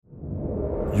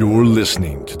You're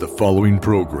listening to the following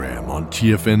program on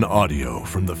TFN Audio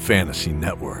from the Fantasy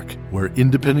Network, where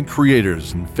independent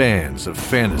creators and fans of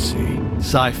fantasy,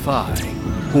 sci-fi,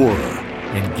 horror,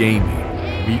 and gaming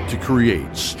meet to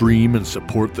create, stream, and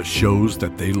support the shows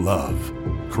that they love.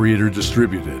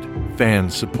 Creator-distributed,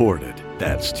 fan-supported,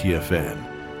 that's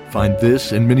TFN. Find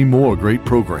this and many more great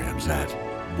programs at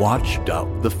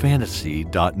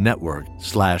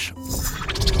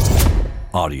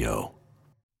watch.thefantasy.network/audio.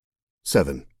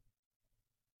 7.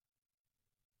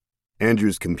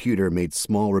 Andrew's computer made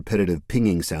small, repetitive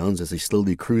pinging sounds as he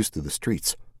slowly cruised through the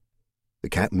streets. The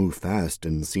cat moved fast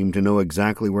and seemed to know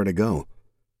exactly where to go.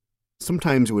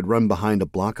 Sometimes it would run behind a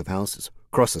block of houses,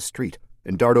 cross a street,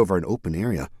 and dart over an open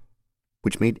area,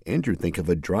 which made Andrew think of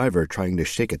a driver trying to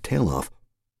shake a tail off.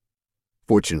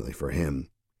 Fortunately for him,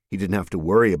 he didn't have to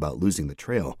worry about losing the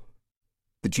trail.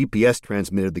 The GPS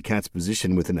transmitted the cat's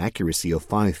position with an accuracy of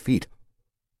 5 feet.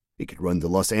 He could run to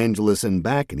Los Angeles and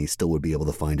back and he still would be able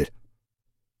to find it.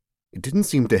 It didn't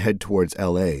seem to head towards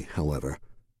L.A., however.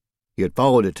 He had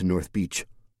followed it to North Beach,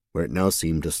 where it now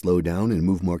seemed to slow down and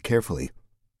move more carefully.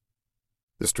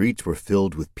 The streets were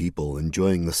filled with people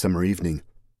enjoying the summer evening.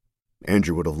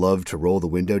 Andrew would have loved to roll the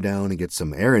window down and get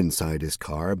some air inside his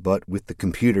car, but with the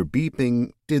computer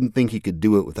beeping, didn't think he could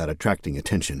do it without attracting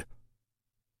attention.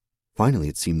 Finally,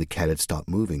 it seemed the cat had stopped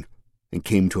moving and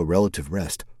came to a relative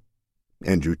rest.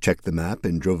 Andrew checked the map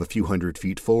and drove a few hundred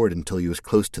feet forward until he was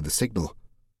close to the signal.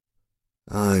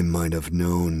 "I might have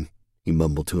known," he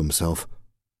mumbled to himself.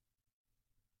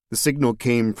 The signal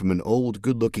came from an old,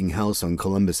 good-looking house on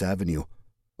Columbus Avenue,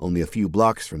 only a few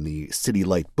blocks from the City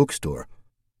Light bookstore,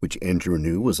 which Andrew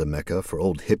knew was a mecca for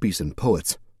old hippies and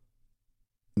poets.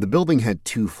 The building had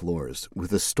 2 floors,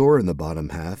 with a store in the bottom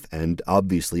half and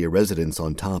obviously a residence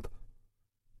on top.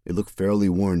 It looked fairly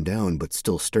worn down, but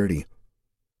still sturdy.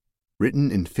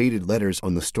 Written in faded letters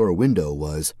on the store window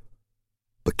was,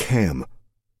 "Bacam,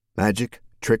 Magic,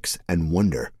 Tricks, and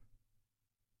Wonder."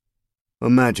 A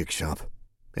magic shop,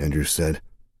 Andrew said.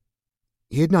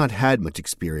 He had not had much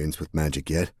experience with magic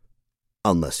yet,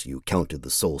 unless you counted the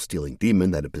soul-stealing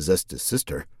demon that had possessed his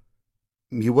sister.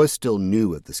 He was still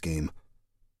new at this game.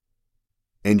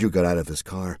 Andrew got out of his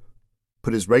car,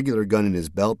 put his regular gun in his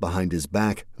belt behind his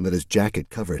back, and let his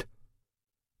jacket cover it.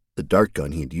 The dart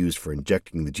gun he had used for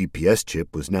injecting the GPS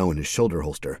chip was now in his shoulder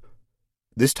holster,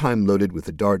 this time loaded with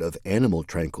a dart of animal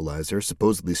tranquilizer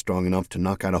supposedly strong enough to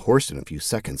knock out a horse in a few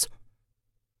seconds.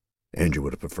 Andrew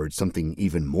would have preferred something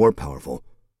even more powerful,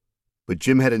 but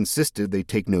Jim had insisted they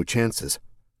take no chances.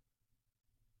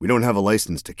 "We don't have a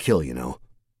license to kill, you know,"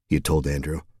 he had told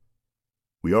Andrew.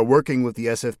 "We are working with the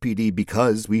SFPD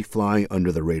because we fly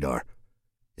under the radar.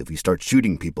 If we start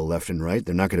shooting people left and right,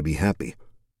 they're not going to be happy.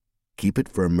 Keep it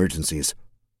for emergencies."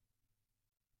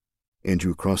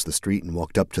 Andrew crossed the street and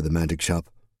walked up to the magic shop.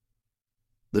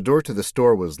 The door to the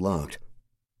store was locked,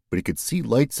 but he could see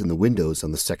lights in the windows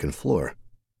on the 2nd floor.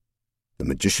 The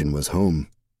magician was home.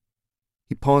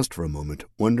 He paused for a moment,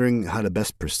 wondering how to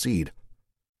best proceed.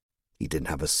 He didn't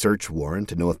have a search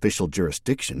warrant and no official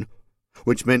jurisdiction,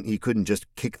 which meant he couldn't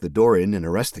just kick the door in and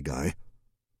arrest the guy.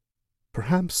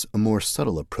 Perhaps a more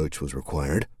subtle approach was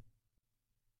required.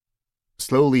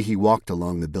 Slowly he walked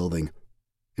along the building,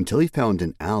 until he found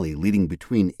an alley leading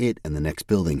between it and the next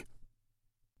building.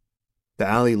 The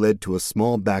alley led to a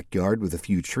small backyard with a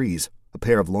few trees, a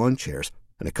pair of lawn chairs,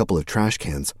 and a couple of trash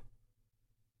cans.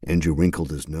 Andrew wrinkled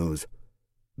his nose.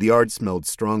 The yard smelled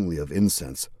strongly of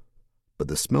incense, but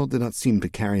the smell did not seem to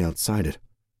carry outside it.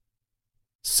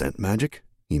 "Scent magic?"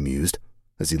 he mused,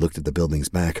 as he looked at the building's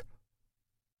back.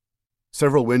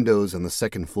 Several windows on the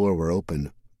 2nd floor were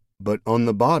open, but on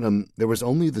the bottom there was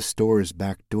only the store's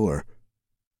back door.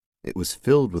 It was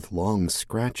filled with long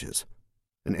scratches,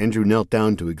 and Andrew knelt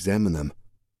down to examine them.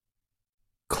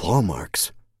 Claw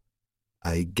marks.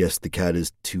 I guess the cat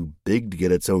is too big to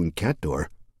get its own cat door.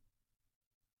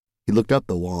 He looked up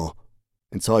the wall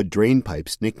and saw a drain pipe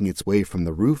snaking its way from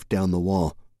the roof down the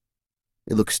wall.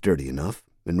 It looked sturdy enough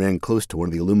and ran close to one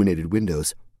of the illuminated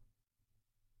windows.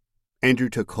 Andrew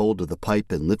took hold of the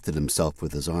pipe and lifted himself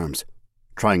with his arms,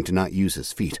 trying to not use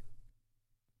his feet.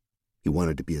 He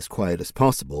wanted to be as quiet as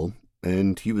possible,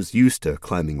 and he was used to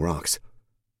climbing rocks.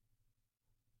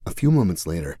 A few moments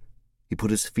later, he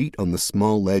put his feet on the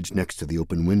small ledge next to the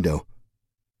open window.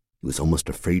 He was almost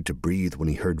afraid to breathe when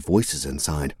he heard voices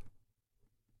inside.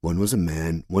 One was a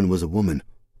man, one was a woman.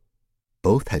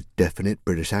 Both had definite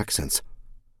British accents.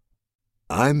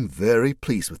 "I'm very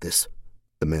pleased with this,"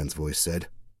 the man's voice said.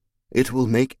 "It will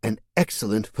make an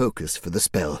excellent focus for the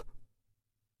spell."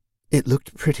 "It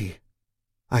looked pretty.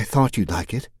 I thought you'd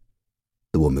like it,"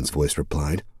 the woman's voice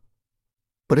replied.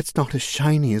 but it's not as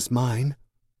shiny as mine."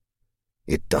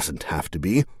 "It doesn't have to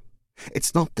be.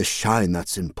 It's not the shine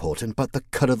that's important, but the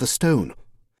cut of the stone.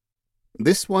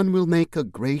 This one will make a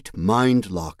great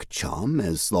mind-lock charm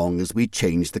as long as we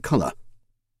change the color.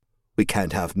 We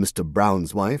can't have Mr.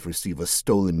 Brown's wife receive a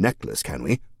stolen necklace, can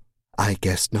we?" "I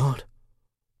guess not."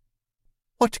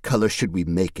 "What color should we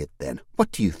make it, then?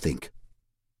 What do you think?"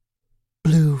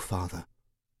 "Blue, Father.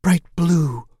 Bright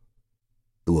blue."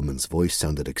 The woman's voice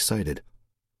sounded excited.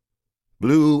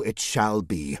 "Blue it shall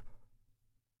be."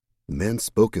 The man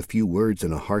spoke a few words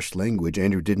in a harsh language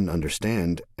Andrew didn't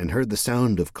understand and heard the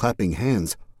sound of clapping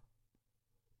hands.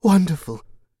 "Wonderful.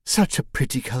 Such a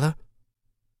pretty color."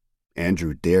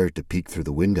 Andrew dared to peek through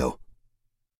the window.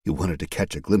 He wanted to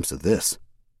catch a glimpse of this.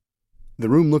 The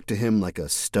room looked to him like a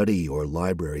study or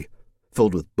library,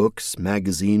 filled with books,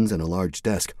 magazines, and a large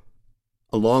desk.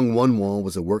 Along one wall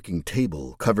was a working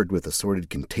table covered with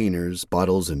assorted containers,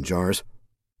 bottles, and jars,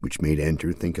 which made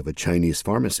Andrew think of a Chinese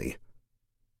pharmacy.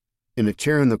 In a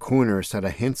chair in the corner sat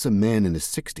a handsome man in his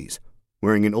 60s,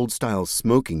 wearing an old-style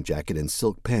smoking jacket and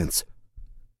silk pants.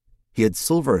 He had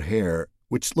silver hair,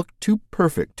 which looked too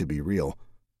perfect to be real,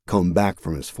 combed back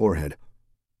from his forehead.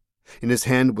 In his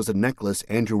hand was a necklace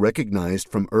Andrew recognized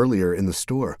from earlier in the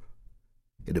store.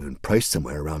 It had been priced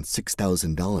somewhere around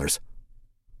 $6,000.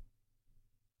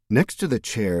 Next to the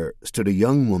chair stood a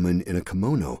young woman in a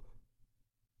kimono.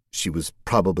 She was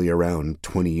probably around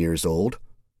 20 years old,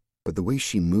 but the way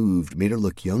she moved made her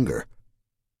look younger.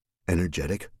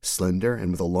 Energetic, slender,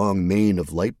 and with a long mane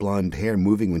of light blonde hair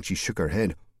moving when she shook her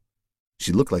head.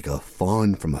 She looked like a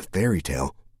fawn from a fairy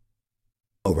tale.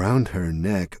 Around her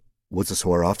neck was a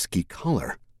Swarovski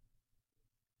collar.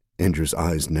 Andrew's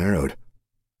eyes narrowed.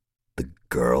 The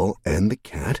girl and the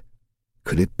cat?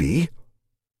 Could it be?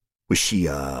 Was she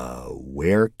a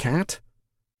werecat?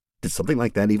 Did something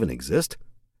like that even exist?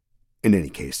 In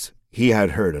any case, he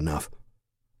had heard enough.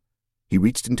 He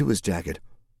reached into his jacket,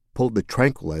 pulled the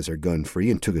tranquilizer gun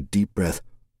free, and took a deep breath.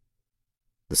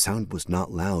 The sound was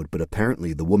not loud, but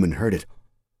apparently the woman heard it.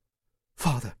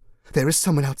 "Father, there is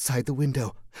someone outside the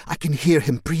window. I can hear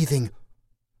him breathing."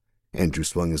 Andrew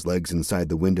swung his legs inside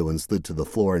the window and slid to the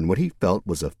floor in what he felt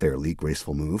was a fairly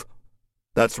graceful move.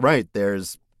 "That's right,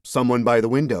 there's someone by the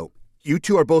window. You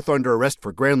two are both under arrest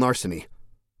for grand larceny."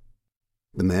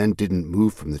 The man didn't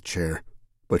move from the chair,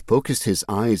 but focused his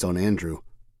eyes on Andrew.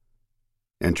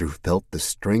 Andrew felt the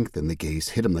strength in the gaze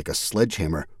hit him like a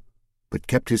sledgehammer, but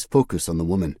kept his focus on the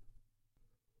woman.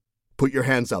 "Put your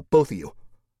hands up, both of you.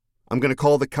 I'm going to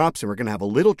call the cops and we're going to have a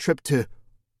little trip to—"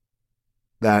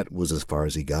 That was as far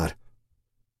as he got.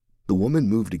 The woman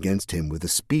moved against him with a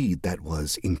speed that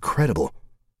was incredible.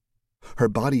 Her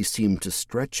body seemed to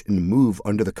stretch and move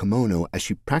under the kimono as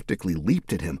she practically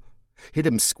leaped at him, hit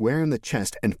him square in the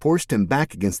chest, and forced him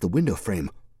back against the window frame.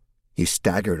 He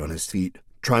staggered on his feet,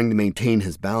 trying to maintain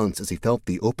his balance as he felt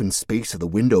the open space of the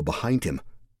window behind him.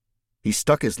 He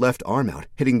stuck his left arm out,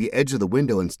 hitting the edge of the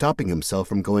window and stopping himself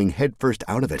from going headfirst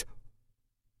out of it.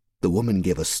 The woman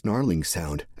gave a snarling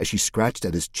sound as she scratched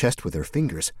at his chest with her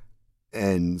fingers,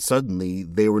 and suddenly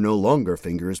they were no longer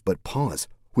fingers but paws,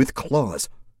 with claws,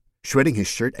 shredding his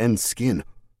shirt and skin.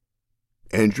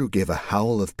 Andrew gave a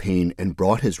howl of pain and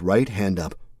brought his right hand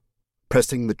up,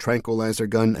 pressing the tranquilizer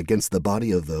gun against the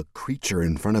body of the creature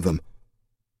in front of him.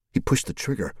 He pushed the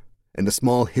trigger, and a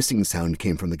small hissing sound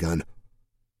came from the gun.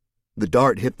 The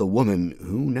dart hit the woman,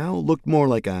 who now looked more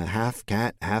like a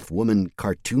half-cat, half-woman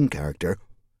cartoon character,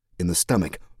 in the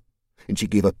stomach, and she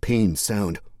gave a pained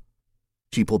sound.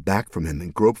 She pulled back from him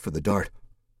and groped for the dart.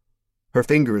 Her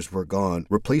fingers were gone,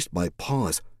 replaced by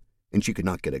paws, and she could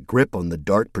not get a grip on the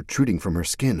dart protruding from her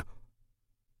skin.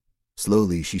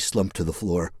 Slowly she slumped to the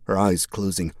floor, her eyes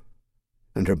closing,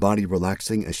 and her body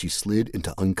relaxing as she slid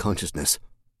into unconsciousness.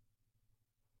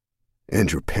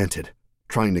 Andrew panted,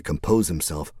 trying to compose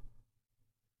himself.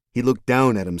 He looked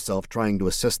down at himself, trying to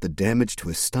assess the damage to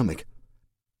his stomach.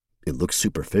 It looked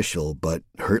superficial, but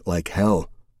hurt like hell.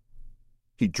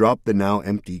 He dropped the now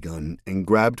empty gun and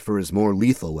grabbed for his more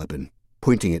lethal weapon,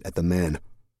 pointing it at the man.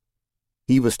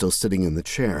 He was still sitting in the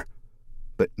chair,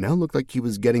 but now looked like he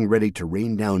was getting ready to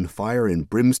rain down fire and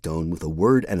brimstone with a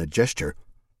word and a gesture.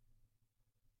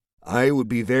 "I would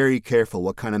be very careful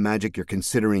what kind of magic you're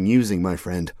considering using, my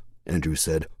friend," Andrew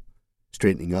said,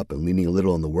 straightening up and leaning a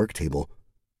little on the work table.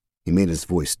 He made his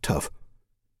voice tough.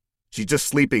 "She's just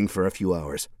sleeping for a few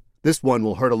hours. This one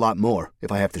will hurt a lot more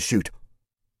if I have to shoot."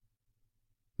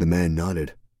 The man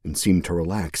nodded and seemed to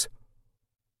relax.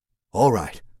 "All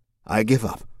right, I give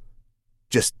up.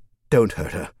 Just don't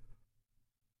hurt her."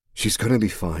 "She's going to be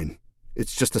fine.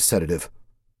 It's just a sedative."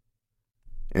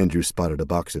 Andrew spotted a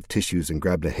box of tissues and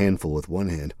grabbed a handful with one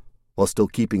hand, while still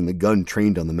keeping the gun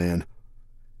trained on the man.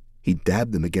 He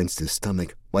dabbed them against his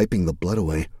stomach, wiping the blood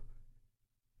away.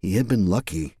 He had been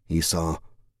lucky, he saw.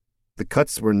 The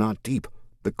cuts were not deep.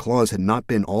 The claws had not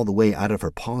been all the way out of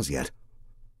her paws yet.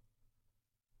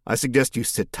 I suggest you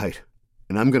sit tight,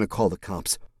 and I'm going to call the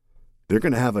cops. They're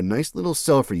going to have a nice little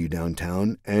cell for you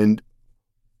downtown, and...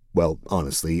 Well,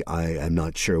 honestly, I am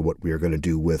not sure what we are going to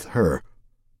do with her.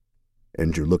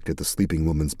 Andrew looked at the sleeping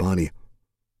woman's body.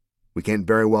 We can't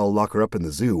very well lock her up in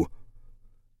the zoo.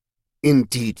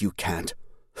 Indeed you can't.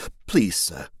 Please,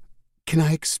 sir, can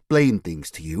I explain things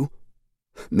to you?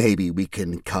 Maybe we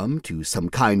can come to some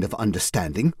kind of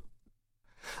understanding.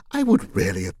 I would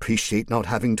really appreciate not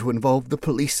having to involve the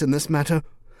police in this matter.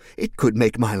 It could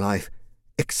make my life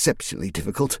exceptionally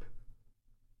difficult.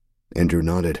 Andrew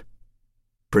nodded.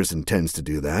 Prison tends to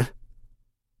do that.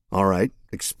 All right,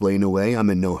 explain away. I'm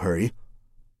in no hurry.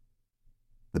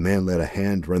 The man let a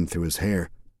hand run through his hair,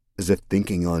 as if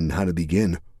thinking on how to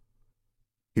begin.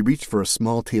 He reached for a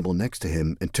small table next to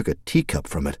him and took a teacup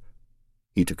from it.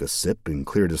 He took a sip and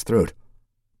cleared his throat.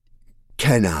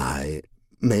 Can I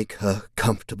make her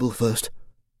comfortable first?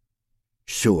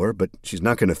 Sure, but she's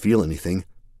not going to feel anything.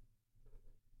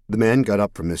 The man got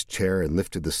up from his chair and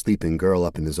lifted the sleeping girl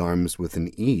up in his arms with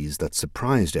an ease that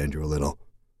surprised Andrew a little.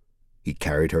 He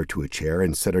carried her to a chair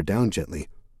and set her down gently,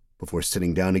 before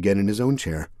sitting down again in his own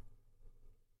chair.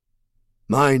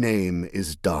 My name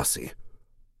is Darcy.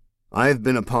 I've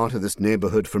been a part of this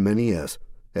neighborhood for many years,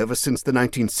 ever since the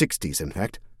 1960s, in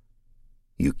fact.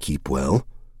 You keep well?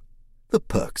 The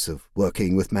perks of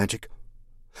working with magic.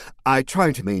 I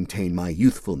try to maintain my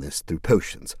youthfulness through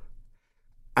potions.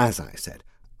 As I said,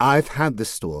 I've had this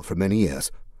store for many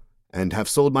years, and have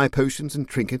sold my potions and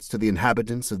trinkets to the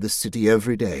inhabitants of this city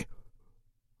every day.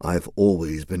 I've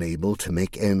always been able to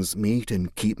make ends meet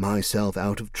and keep myself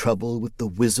out of trouble with the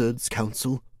Wizards'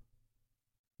 Council.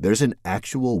 There's an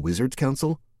actual Wizards'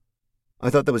 Council?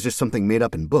 I thought that was just something made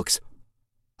up in books.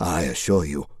 I assure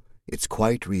you, it's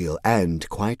quite real and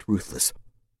quite ruthless.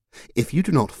 If you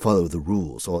do not follow the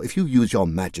rules, or if you use your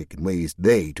magic in ways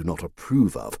they do not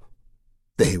approve of,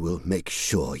 they will make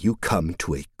sure you come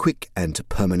to a quick and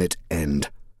permanent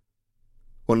end.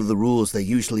 One of the rules they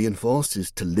usually enforce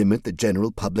is to limit the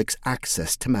general public's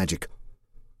access to magic.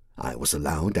 I was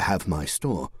allowed to have my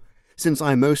store, since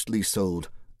I mostly sold,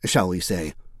 shall we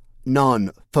say,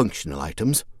 non-functional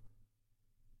items.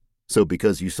 So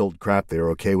because you sold crap, they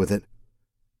were okay with it?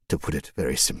 To put it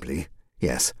very simply,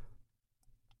 yes.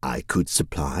 I could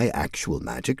supply actual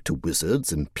magic to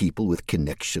wizards and people with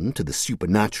connection to the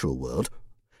supernatural world,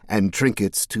 and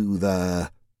trinkets to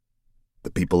the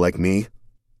people like me?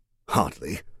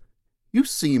 Hardly. You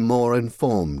seem more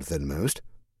informed than most.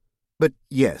 But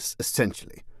yes,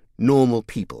 essentially, normal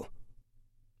people.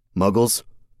 Muggles?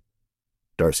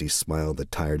 Darcy smiled a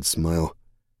tired smile.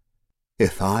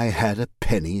 If I had a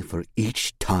penny for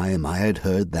each time I had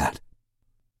heard that.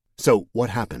 So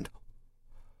what happened?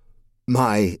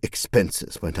 My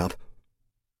expenses went up.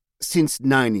 Since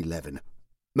 9/11,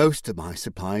 most of my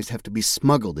supplies have to be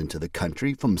smuggled into the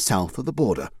country from south of the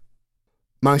border.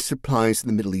 My supplies in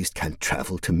the Middle East can't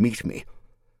travel to meet me.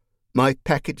 My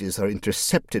packages are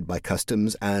intercepted by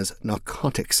customs as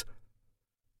narcotics.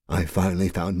 I finally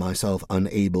found myself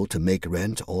unable to make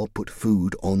rent or put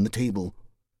food on the table.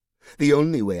 The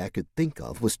only way I could think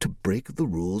of was to break the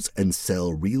rules and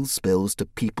sell real spells to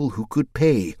people who could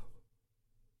pay.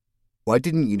 Why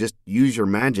didn't you just use your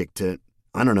magic to,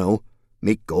 I don't know,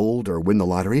 make gold or win the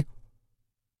lottery?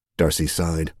 Darcy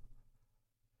sighed.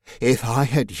 If I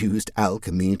had used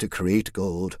alchemy to create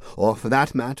gold, or for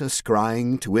that matter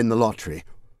scrying to win the lottery,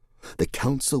 the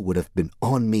council would have been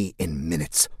on me in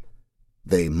minutes.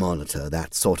 They monitor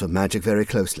that sort of magic very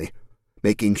closely,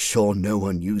 making sure no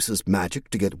one uses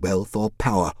magic to get wealth or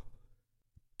power.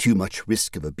 Too much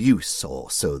risk of abuse,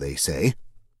 or so they say.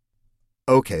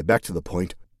 Okay, back to the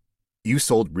point. You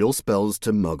sold real spells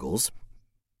to muggles,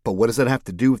 but what does that have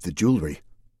to do with the jewelry?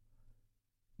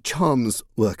 Charms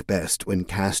work best when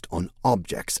cast on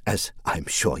objects, as I'm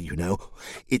sure you know.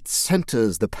 It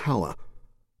centers the power.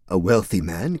 A wealthy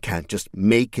man can't just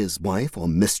make his wife or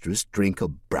mistress drink a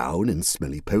brown and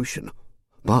smelly potion.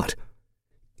 But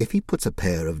if he puts a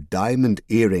pair of diamond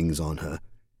earrings on her,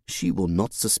 she will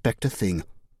not suspect a thing.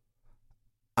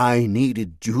 I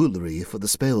needed jewelry for the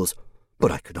spells,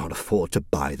 but I could not afford to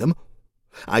buy them.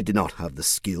 I did not have the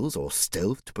skills or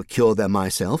stealth to procure them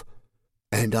myself,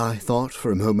 and I thought for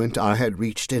a moment I had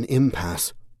reached an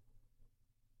impasse.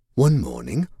 One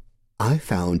morning, I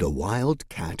found a wild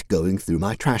cat going through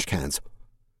my trash cans.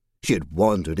 She had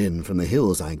wandered in from the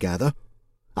hills, I gather.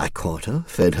 I caught her,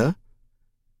 fed her,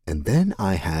 and then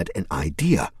I had an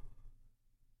idea."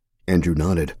 Andrew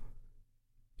nodded.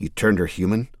 "You turned her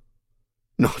human?"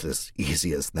 "Not as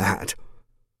easy as that.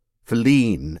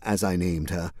 Feline, as I named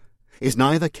her, is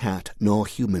neither cat nor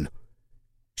human.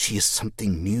 She is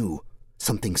something new,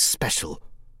 something special.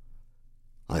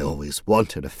 I always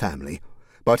wanted a family,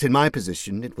 but in my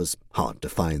position it was hard to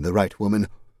find the right woman.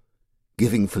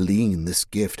 Giving Feline this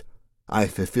gift, I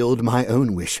fulfilled my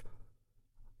own wish.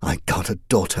 I got a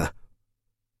daughter."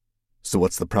 "So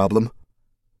what's the problem?"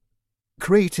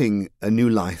 "Creating a new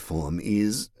life form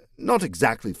is not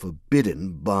exactly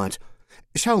forbidden, but,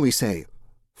 shall we say,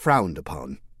 frowned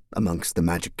upon amongst the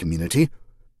magic community.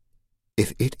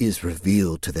 If it is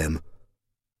revealed to them,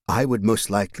 I would most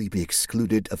likely be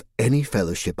excluded of any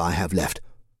fellowship I have left."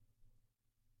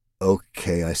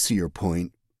 "Okay, I see your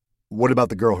point. What about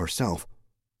the girl herself?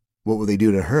 What will they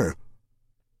do to her?"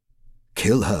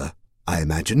 "Kill her, I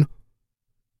imagine.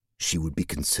 She would be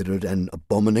considered an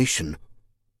abomination."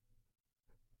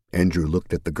 Andrew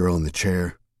looked at the girl in the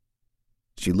chair.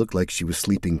 She looked like she was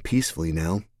sleeping peacefully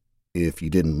now, if you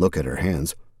didn't look at her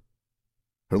hands.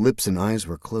 Her lips and eyes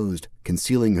were closed,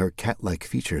 concealing her cat-like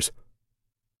features.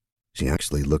 She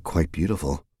actually looked quite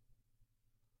beautiful.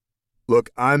 "Look,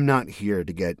 I'm not here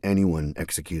to get anyone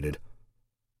executed,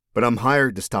 but I'm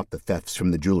hired to stop the thefts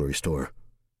from the jewelry store.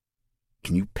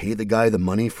 Can you pay the guy the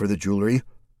money for the jewelry?"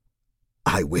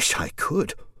 "I wish I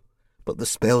could, but the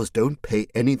spells don't pay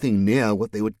anything near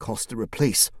what they would cost to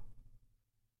replace."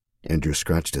 Andrew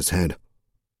scratched his head.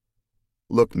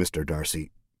 "Look, Mr.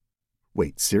 Darcy."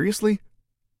 "Wait, seriously?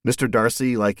 Mr.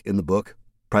 Darcy, like in the book,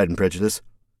 Pride and Prejudice?"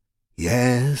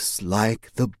 "Yes,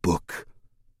 like the book,"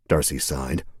 Darcy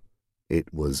sighed.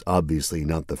 It was obviously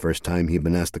not the first time he'd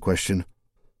been asked the question.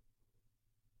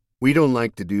 "We don't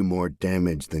like to do more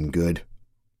damage than good.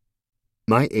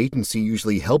 My agency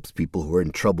usually helps people who are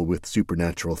in trouble with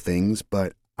supernatural things,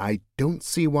 but I don't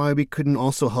see why we couldn't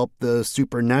also help the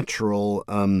supernatural,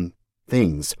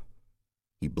 things."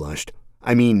 He blushed.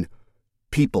 "I mean,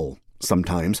 people,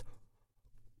 sometimes.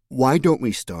 Why don't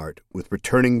we start with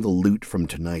returning the loot from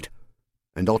tonight,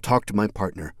 and I'll talk to my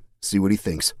partner, see what he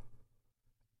thinks.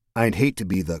 I'd hate to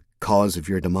be the cause of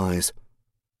your demise."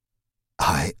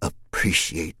 "I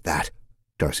appreciate that,"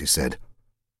 Darcy said.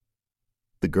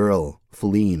 The girl,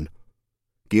 Feline,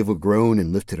 gave a groan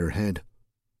and lifted her head.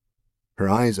 Her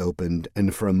eyes opened,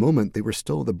 and for a moment they were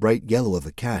still the bright yellow of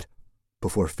a cat,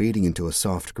 before fading into a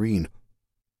soft green.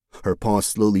 Her paws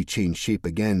slowly changed shape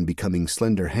again, becoming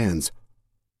slender hands.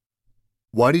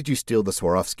 "Why did you steal the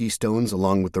Swarovski stones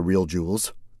along with the real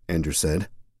jewels?" Andrew said.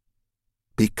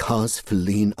 "Because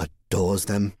Feline adores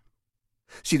them.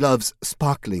 She loves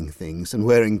sparkling things and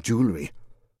wearing jewelry.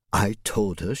 I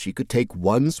told her she could take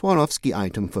one Swarovski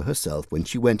item for herself when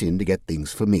she went in to get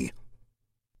things for me."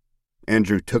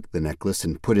 Andrew took the necklace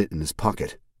and put it in his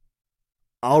pocket.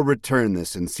 "I'll return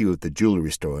this and see what the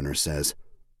jewelry store owner says.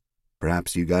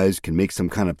 Perhaps you guys can make some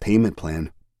kind of payment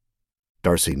plan."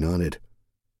 Darcy nodded.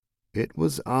 It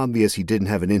was obvious he didn't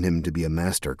have it in him to be a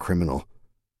master criminal.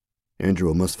 Andrew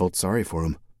almost felt sorry for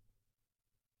him.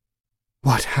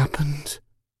 "What happened?"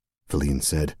 Feline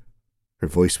said. Her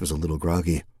voice was a little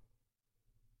groggy.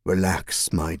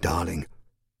 "Relax, my darling.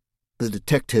 The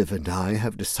detective and I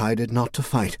have decided not to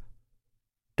fight."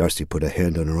 Darcy put a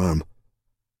hand on her arm.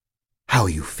 "How are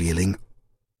you feeling?"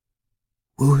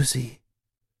 "Woozy."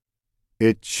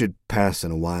 "It should pass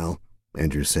in a while,"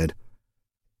 Andrew said.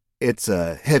 "It's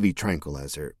a heavy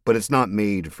tranquilizer, but it's not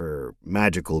made for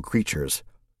magical creatures.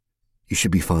 You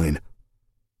should be fine."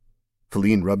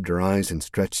 Feline rubbed her eyes and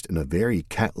stretched in a very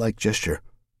cat-like gesture.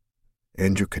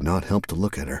 Andrew could not help to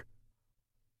look at her.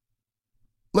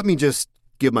 "Let me just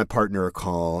give my partner a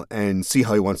call and see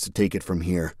how he wants to take it from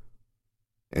here."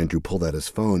 Andrew pulled out his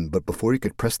phone, but before he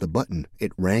could press the button,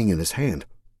 it rang in his hand.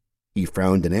 He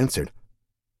frowned and answered.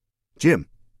 "Jim,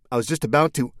 I was just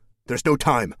about to—" "There's no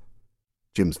time."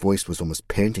 Jim's voice was almost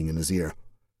panting in his ear.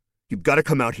 "You've got to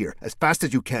come out here as fast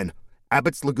as you can.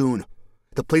 Abbott's Lagoon.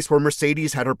 The place where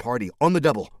Mercedes had her party, on the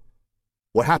double."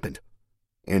 "What happened?"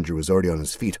 Andrew was already on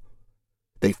his feet.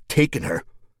 "They've taken her.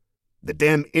 The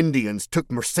damn Indians took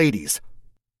Mercedes."